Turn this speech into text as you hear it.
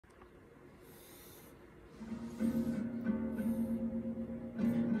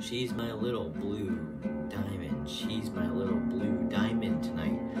She's my little blue diamond. She's my little blue diamond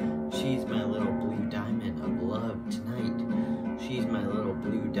tonight. She's my little blue diamond of love tonight. She's my little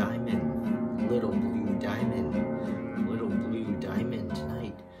blue diamond. Little blue diamond. Little blue diamond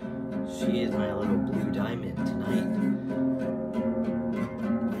tonight. She is my little blue diamond tonight.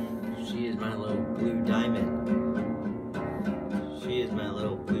 She is my little blue diamond. She is my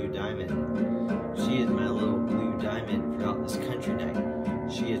little blue diamond. She is my little blue diamond throughout this country night.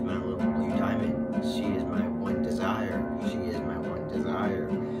 She is my little blue diamond. She is my one desire. She is my one desire.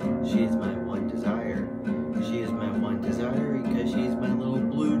 She is my one desire. She is my one desire because she's my little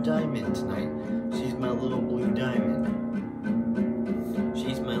blue diamond tonight. She's my little blue diamond.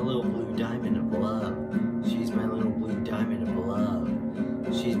 She's my little blue diamond of love. She's my little blue diamond of love.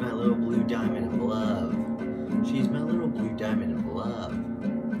 She's my little blue diamond of love. She's my little blue diamond of love.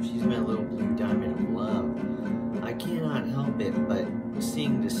 She's my little blue diamond of love. I cannot help it but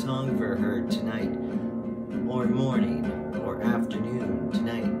sing the song for her tonight, or morning, or afternoon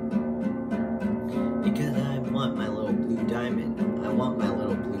tonight. Because I want my little blue diamond. I want my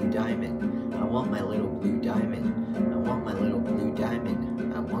little blue diamond. I want my little blue diamond. I want my little blue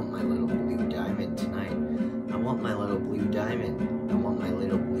diamond. I want my little blue diamond tonight. I want my little blue diamond. I want my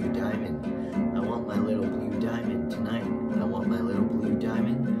little blue diamond. I want my little blue diamond tonight. I want my little blue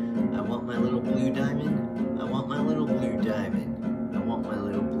diamond. I want my little blue diamond. I want my little blue diamond. I want my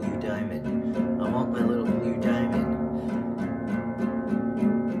little blue diamond. I want my little blue diamond.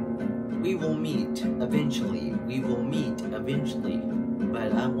 We will meet eventually. We will meet eventually.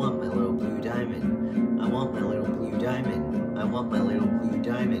 But I want my little blue diamond. I want my little blue diamond. I want my little blue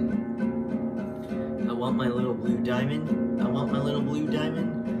diamond. I want my little blue diamond. I want my little blue diamond.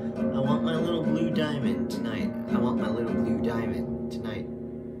 I want my little blue diamond tonight. I want my little blue diamond tonight.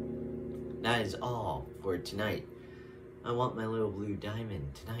 That is all for tonight. I want my little blue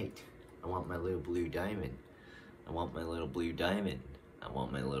diamond tonight. I want my little blue diamond. I want my little blue diamond. I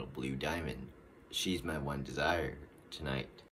want my little blue diamond. She's my one desire tonight.